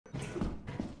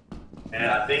And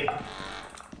I think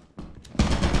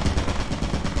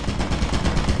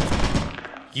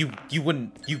You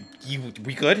wouldn't,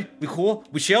 we good? We cool?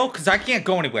 We chill? Cause I can't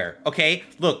go anywhere, okay?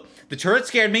 Look, the turret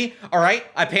scared me, alright?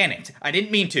 I panicked. I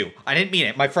didn't mean to. I didn't mean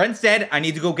it. My friend's dead, I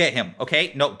need to go get him,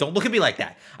 okay? No, don't look at me like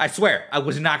that. I swear, I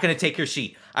was not gonna take your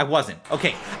sheet. I wasn't.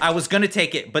 Okay, I was gonna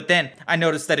take it, but then I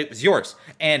noticed that it was yours.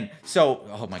 And so,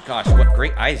 oh my gosh, what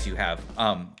great eyes you have.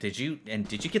 Did you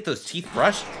get those teeth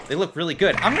brushed? They look really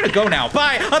good. I'm gonna go now.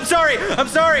 Bye! I'm sorry!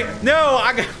 No,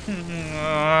 I got...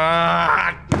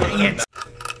 Dang it.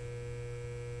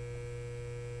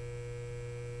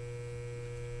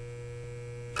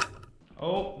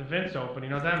 Oh, the vent's open. You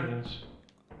know what that means?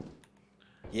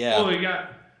 Yeah. Oh, we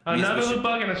got another little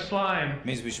bug and a slime.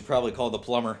 Means we should probably call the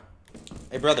plumber.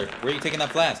 Hey, brother, where are you taking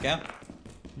that flask, huh?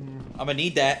 I'm gonna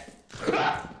need that.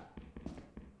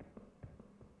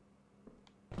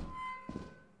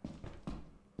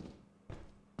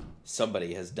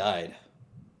 Somebody has died.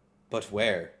 But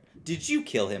where? Did you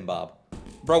kill him, Bob?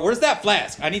 Bro, where's that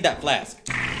flask? I need that flask.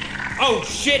 Oh,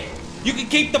 shit! You can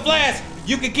keep the flask!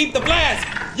 You can keep the flask!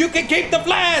 You can keep the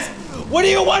flask! What do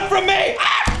you want from me?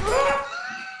 Ah!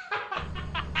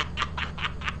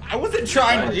 I wasn't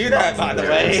trying to do that, by the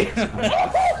way.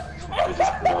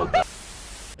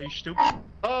 Are you stupid?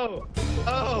 Oh,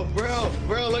 bro,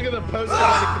 look at the poster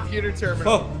on the computer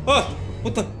terminal.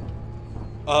 What the?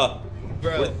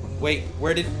 Bro. Wait,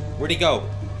 where'd he go?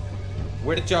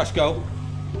 Where did Josh go?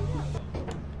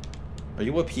 Are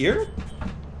you up here?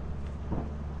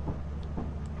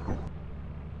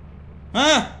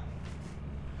 Huh?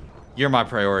 You're my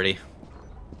priority.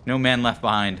 No man left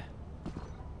behind.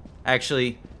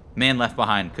 Actually, man left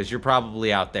behind, because you're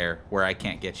probably out there where I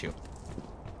can't get you.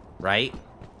 Right?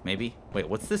 Maybe? Wait,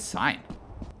 what's this sign?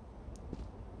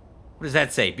 What does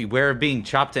that say? Beware of being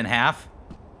chopped in half?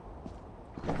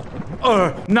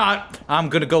 Not! I'm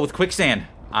gonna go with quicksand.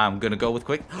 I'm gonna go with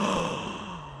quick. Hey,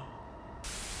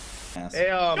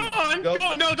 Go on.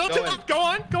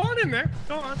 Go on in there.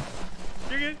 Go on.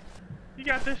 You're good. You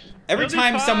got this. Every You'll be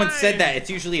time someone fine. said that, it's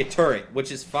usually a turret,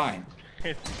 which is fine.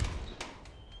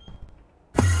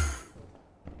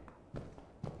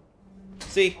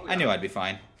 See, I knew I'd be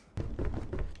fine.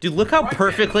 Dude, look how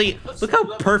perfectly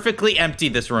empty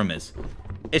this room is.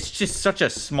 It's just such a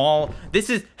small.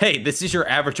 This is your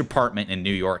average apartment in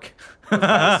New York. I was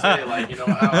about to say, like, you know,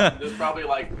 there's probably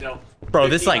like, you know, Bro,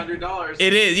 this like $1,500.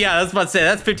 it is. Yeah, I was about to say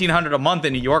that's $1,500 a month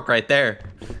in New York right there.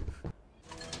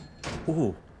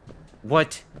 Ooh,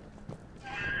 what?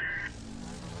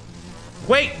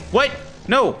 Wait, what?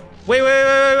 No,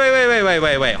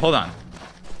 wait. Hold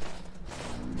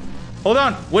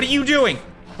on. What are you doing?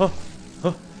 Oh.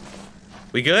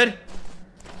 We good?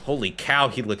 Holy cow,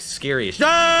 he looks scary as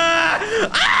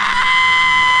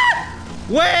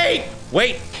Wait!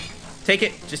 Take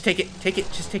it. Just take it.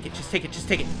 Just take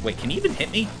it. Wait, can you even hit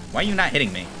me? Why are you not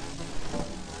hitting me?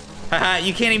 Haha,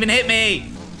 you can't even hit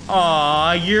me!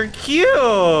 Aw, you're cute!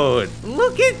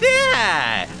 Look at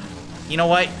that! You know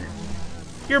what?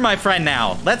 You're my friend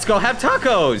now. Let's go have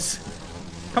tacos!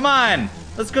 Come on!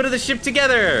 Let's go to the ship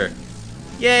together!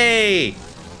 Yay!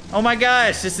 Oh my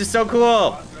gosh, this is so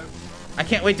cool! I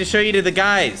can't wait to show you to the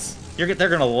guys. They're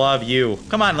gonna love you.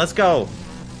 Come on, let's go.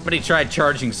 Somebody tried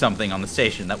charging something on the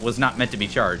station that was not meant to be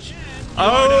charged.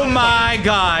 Oh my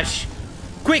gosh!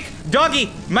 Quick,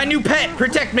 doggy, my new pet,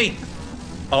 protect me!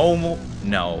 Oh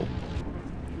no.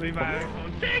 Levi,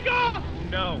 take off!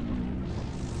 No.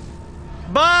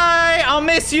 Bye! I'll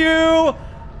miss you!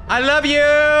 I love you!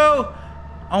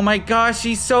 Oh my gosh,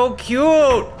 she's so cute!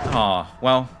 Oh,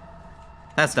 well,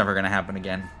 that's never gonna happen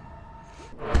again.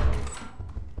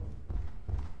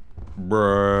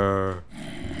 Bruh.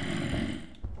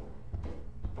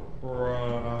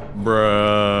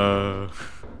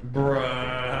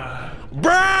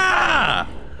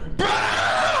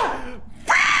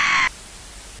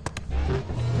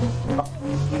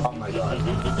 Oh my god.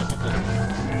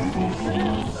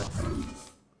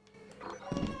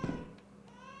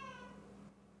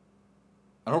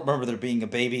 I don't remember there being a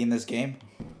baby in this game.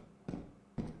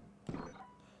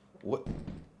 What?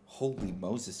 Holy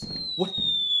Moses. What?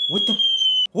 What the?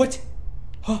 What?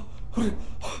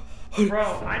 Bro,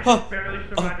 I just barely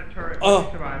survived a turret.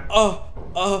 Barely survived.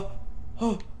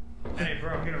 Hey,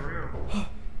 bro, get a room.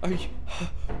 Are you?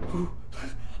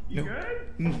 You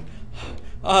good?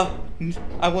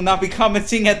 I will not be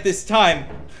commenting at this time.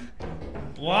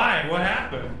 Why? What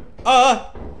happened?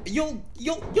 You'll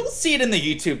see it in the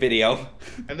YouTube video.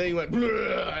 And then you went,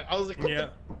 bleh. I was like, what Yeah.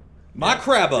 My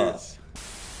crabba.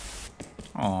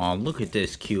 Aw, look at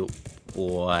this cute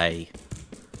boy.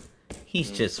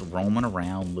 He's just roaming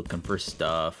around looking for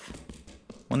stuff.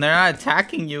 When they're not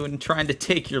attacking you and trying to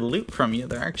take your loot from you,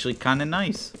 they're actually kind of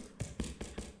nice.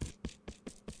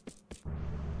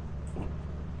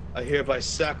 I hereby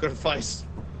sacrifice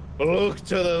Luke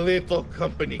to the Lethal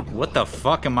Company. What the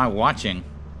fuck am I watching?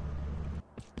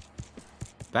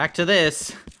 Back to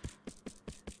this.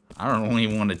 I don't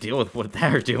even want to deal with what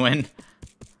they're doing.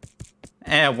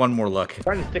 One more look. I'm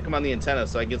trying to stick him on the antenna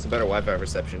so I get some better Wi-Fi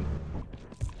reception.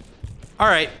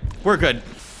 Alright, we're good.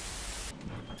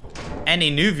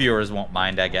 Any new viewers won't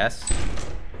mind, I guess.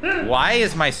 Why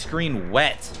is my screen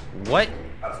wet? What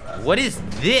is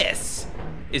this?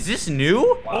 Is this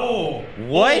new? Oh.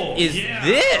 What oh, is yeah.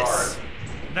 this?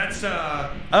 That's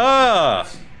Oh.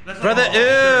 that's Brother,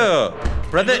 ew.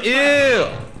 Brother, ew.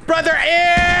 Brother,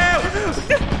 ew.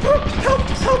 Help, help,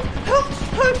 help,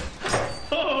 help.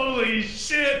 Holy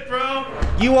shit, bro.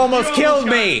 You almost killed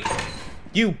me.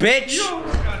 You bitch.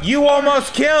 You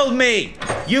almost killed me.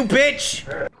 You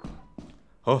bitch.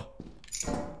 Oh.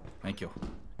 Thank you.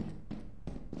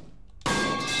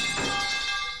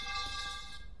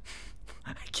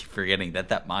 I keep forgetting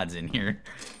that mod's in here.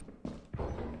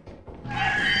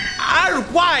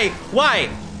 Why?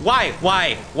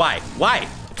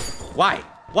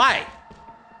 Why?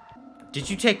 Did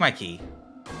you take my key?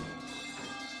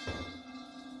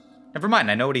 Never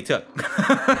mind, I know what he took.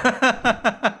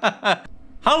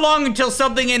 How long until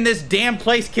something in this damn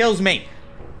place kills me?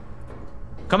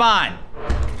 Come on.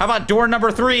 How about door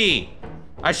number 3?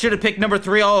 I should have picked number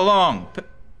 3 all along.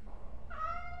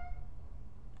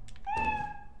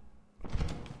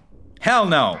 Hell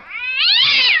no.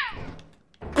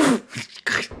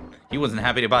 He wasn't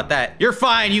happy about that. You're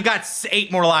fine, you got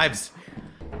 8 more lives.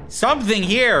 Something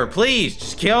here, please,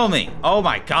 just kill me. Oh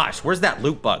my gosh, where's that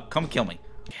loot bug? Come kill me.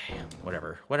 Okay,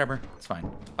 whatever, it's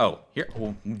fine. Oh, here,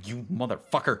 oh, you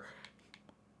motherfucker.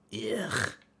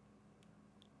 Ugh.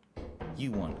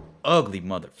 You one ugly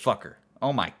motherfucker.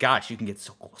 Oh my gosh, you can get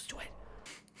so close to it.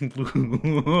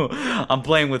 I'm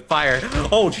playing with fire.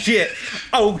 Oh shit,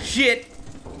 oh shit.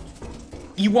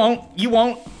 You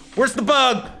won't. Where's the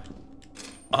bug?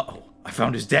 Uh-oh, I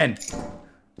found his den.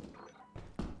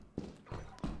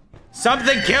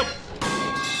 Something kill.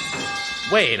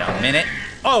 Wait a minute.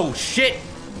 Oh shit.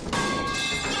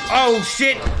 Oh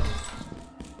shit.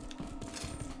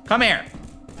 Come here.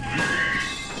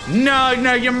 No,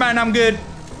 you're mine, I'm good.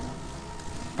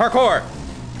 Parkour.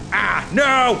 Ah,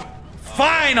 no.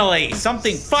 Finally,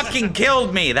 something fucking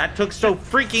killed me. That took so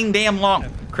freaking damn long.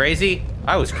 Crazy?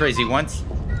 I was crazy once.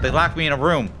 They locked me in a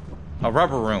room. A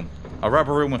rubber room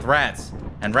with rats.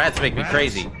 And rats make me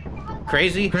crazy.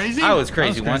 Crazy? Crazy? I was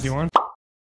crazy once. Once.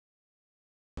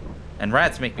 And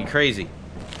rats make me crazy.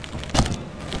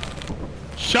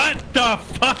 Shut the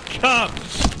fuck up!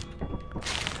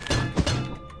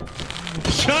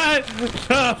 Shut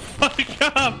the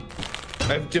fuck up!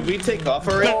 Did we take off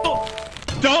already?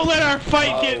 Don't let our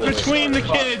fight get between the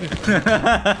kids!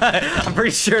 I'm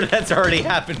pretty sure that's already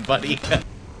happened, buddy.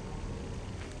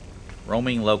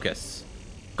 Roaming locusts.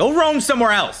 Go roam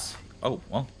somewhere else! Oh,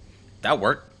 well, that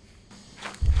worked.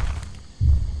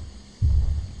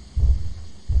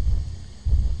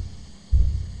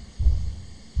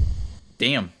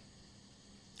 Damn.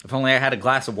 If only I had a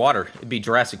glass of water, it'd be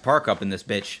Jurassic Park up in this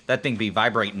bitch. That thing be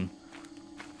vibrating.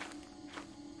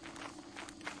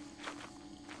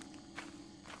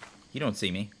 You don't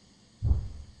see me.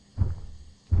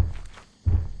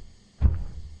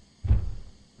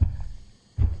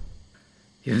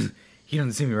 He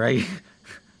doesn't see me, right?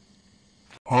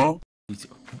 Huh?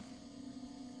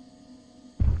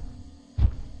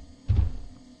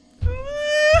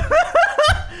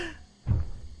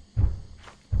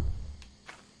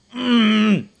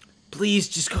 Please,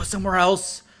 just go somewhere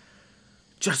else.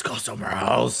 Just go somewhere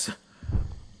else.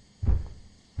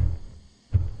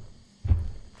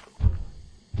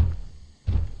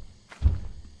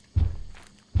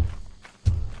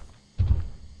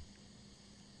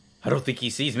 I don't think he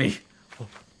sees me.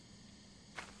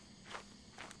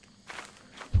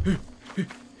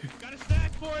 Got a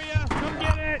snack for you! Come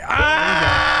get it!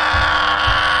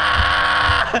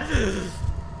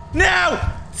 No!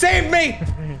 Save me!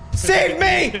 Save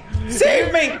me!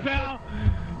 Save me! Pal.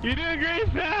 You're doing great,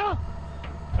 pal!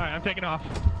 Alright, I'm taking off.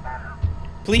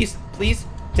 Please, please,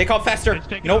 take off faster. It's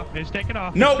taking Nope. off. It's taking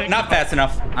off. Nope, It's taking not off. fast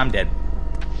enough. I'm dead.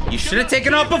 You should have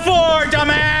taken off before,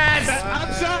 dumbass!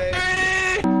 I'm sorry!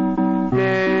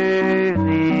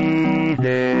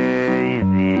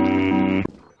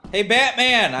 Hey,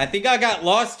 Batman, I think I got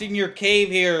lost in your cave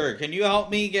here. Can you help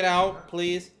me get out,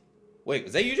 please? Wait,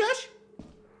 was that you, Josh?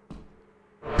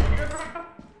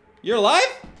 You're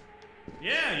alive?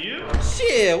 Yeah, you?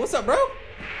 Shit, what's up, bro?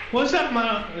 What's up,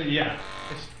 man? Yeah.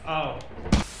 Oh.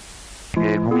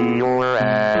 Give me your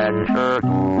answer.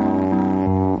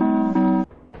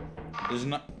 There's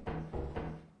not.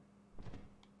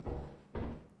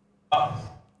 What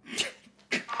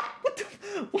the?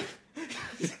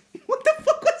 What the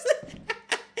fuck was that?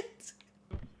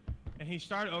 And he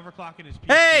started overclocking his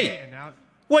PC. Hey! And now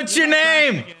What's your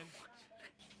name?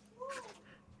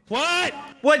 What?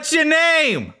 What's your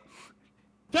name?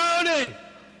 Tony!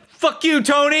 Fuck you,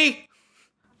 Tony.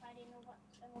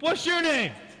 What's your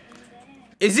name?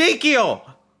 Ezekiel.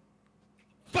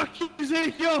 Fuck you,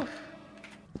 Ezekiel!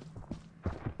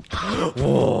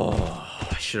 Whoa!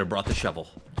 I should have brought the shovel.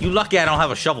 You lucky I don't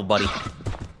have a shovel, buddy.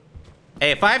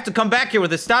 Hey, if I have to come back here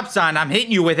with a stop sign, I'm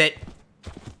hitting you with it.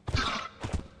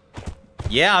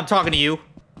 Yeah, I'm talking to you.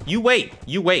 You wait.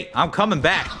 You wait. I'm coming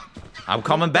back. I'm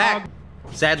coming back.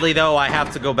 Sadly, though, I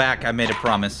have to go back. I made a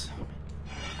promise.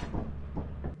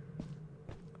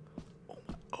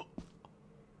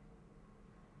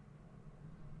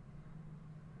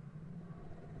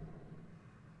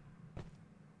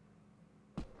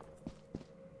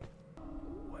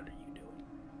 What are you doing?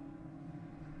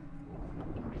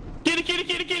 Kitty, kitty,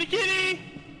 kitty, kitty, kitty!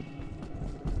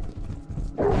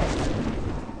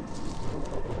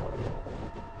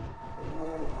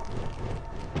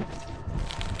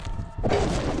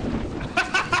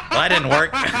 Well, that didn't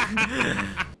work.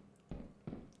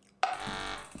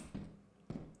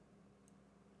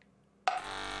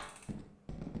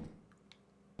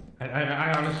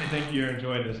 I honestly think you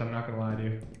enjoyed this. I'm not gonna lie to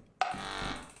you.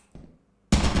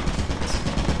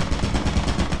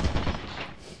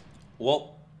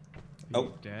 Well.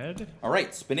 Oh. Dead?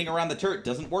 Alright, spinning around the turret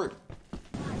doesn't work.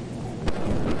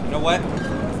 You know what?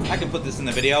 I can put this in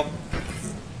the video.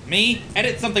 Me,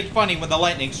 edit something funny when the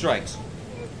lightning strikes.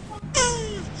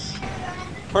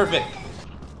 Perfect.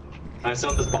 Can I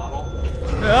sell this bottle?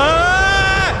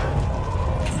 Ah!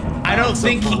 I don't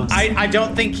think he, I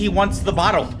don't think he wants the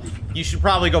bottle. You should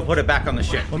probably go put it back on the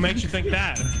ship. What makes you think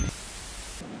that?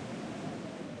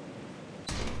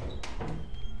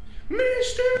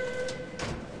 Mister!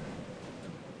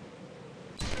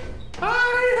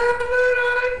 I have an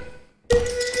idea!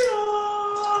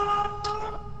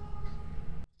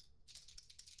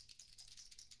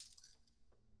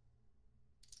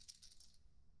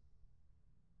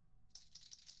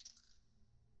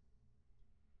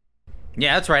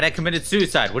 Yeah, that's right. I committed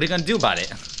suicide. What are you gonna do about it?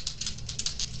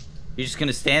 You just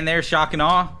gonna stand there, shock and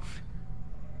awe?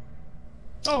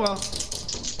 Oh well.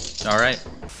 All right.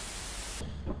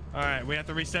 Alright, we have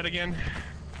to reset again.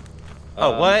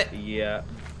 Oh, what? Yeah.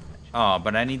 Oh,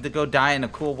 but I need to go die in a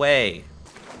cool way.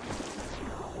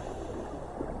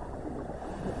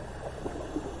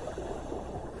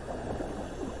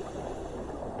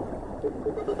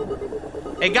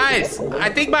 Hey guys, I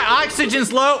think my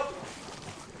oxygen's low.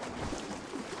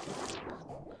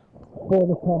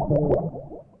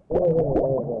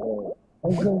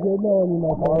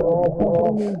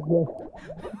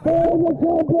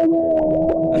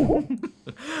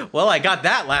 Well, I got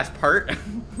that last part.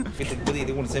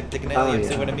 They want to say taking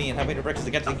what I mean. How many breakfast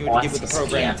I got to give with the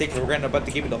program? Take for granted, about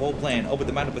to give you the whole plan. Open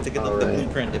the mind, but to get the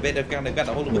blueprint. The bit I've got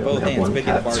to hold it with both hands. Big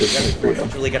in the bar.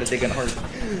 Really got to dig in hard.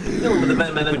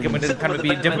 It's kind of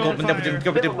be difficult to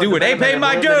do it. Hey, pay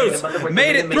my dues.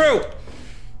 Made it through.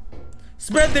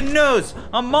 Spread the news.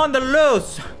 I'm on the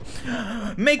loose.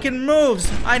 Making moves.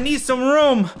 I need some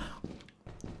room.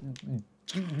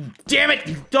 Damn it!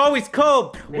 It's always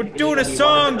cold. We're doing a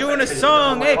song,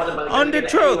 Hey, under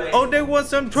truth. Oh, they want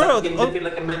some truth. Oh. Here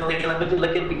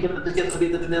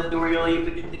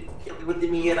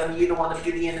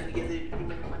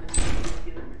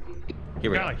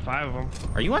we Got go. like 5 of them.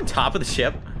 Are you on top of the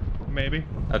ship? Maybe.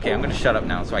 Okay, I'm gonna shut up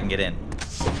now so I can get in.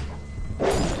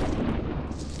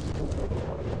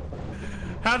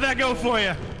 How'd that go for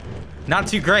you? Not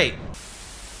too great.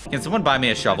 Can someone buy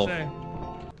me a shovel?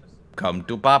 Come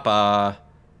to Papa.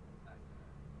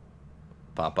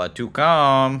 Papa to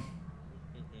come.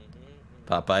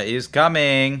 Papa is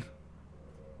coming.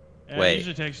 Wait. It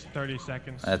usually takes 30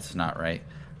 seconds. That's not right.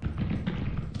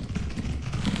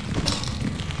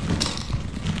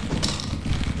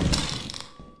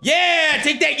 Yeah!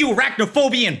 Take that, you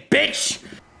arachnophobian bitch!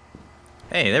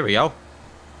 Hey, there we go.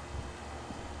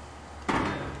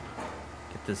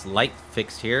 Get this light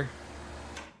fixed here.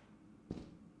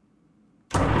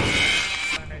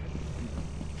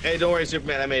 Hey, don't worry,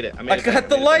 Superman. I made it. I got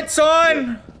the lights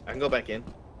on! I can go back in.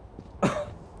 I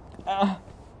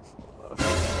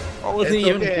wasn't It's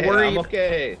even okay. worried. I'm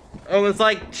okay. I was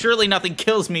like, surely nothing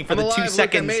kills me for I'm the alive. 2 Look,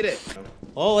 seconds. I made it.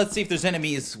 Well, let's see if there's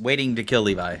enemies waiting to kill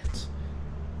Levi.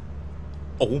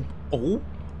 Oh, oh,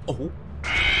 oh.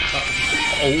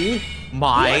 Oh,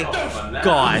 my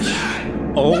gosh.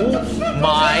 Oh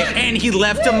my, and he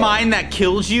left a mine that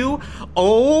kills you?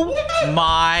 Oh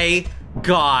my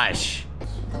gosh.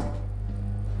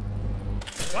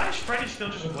 Why is Freddy still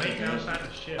just waiting outside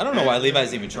the ship? I don't know why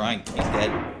Levi's even trying. He's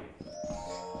dead.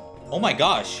 Oh my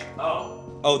gosh.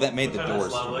 Oh. Oh, that made the That's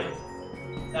doors. lovely.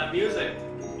 That music.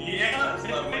 Yeah, That's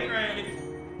lovely.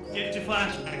 Get your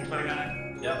flashbacks, my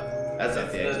guy. Yep. That's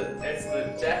not the exit. It's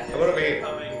the jacket. What do we-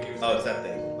 coming music. Oh, it's that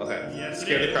thing. Okay. Yes, it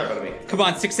Scared the is. crap out of me. Come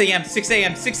on, 6 a.m., 6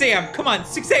 a.m., 6 a.m. Come on,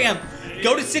 6 a.m.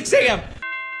 Go to 6 a.m.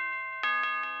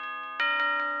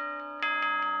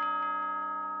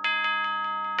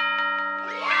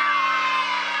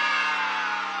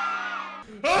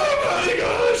 Oh my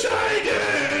gosh, I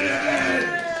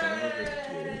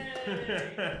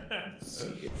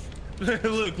did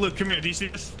it! Look, come here. Do you see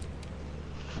this?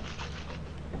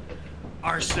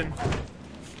 Arson.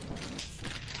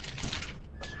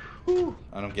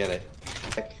 I don't get it.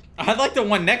 I like the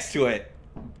one next to it.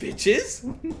 Bitches?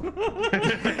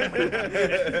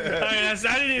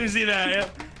 I didn't even see that.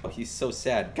 Yep. Oh, he's so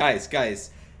sad.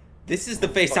 Guys. This is the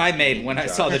face I made when I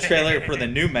saw the trailer for the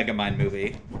new Megamind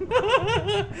movie.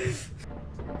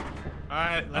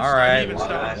 Alright,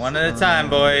 Alright, one at a time,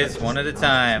 boys. One at a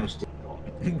time.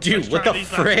 Dude, what the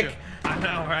frick? I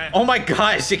know, right? Oh my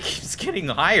gosh, it keeps getting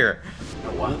higher.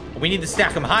 We need to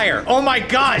stack them higher. Oh my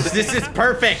gosh, this is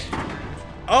perfect.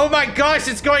 Oh my gosh,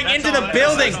 it's going into the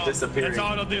building. That's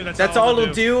all it'll do. That's all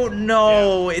it'll do?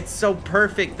 No, it's so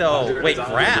perfect though. Wait,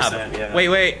 grab. 100%, yeah.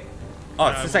 Wait. Oh,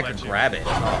 it Yeah, says I we'll can let you. grab it.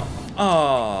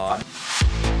 Oh.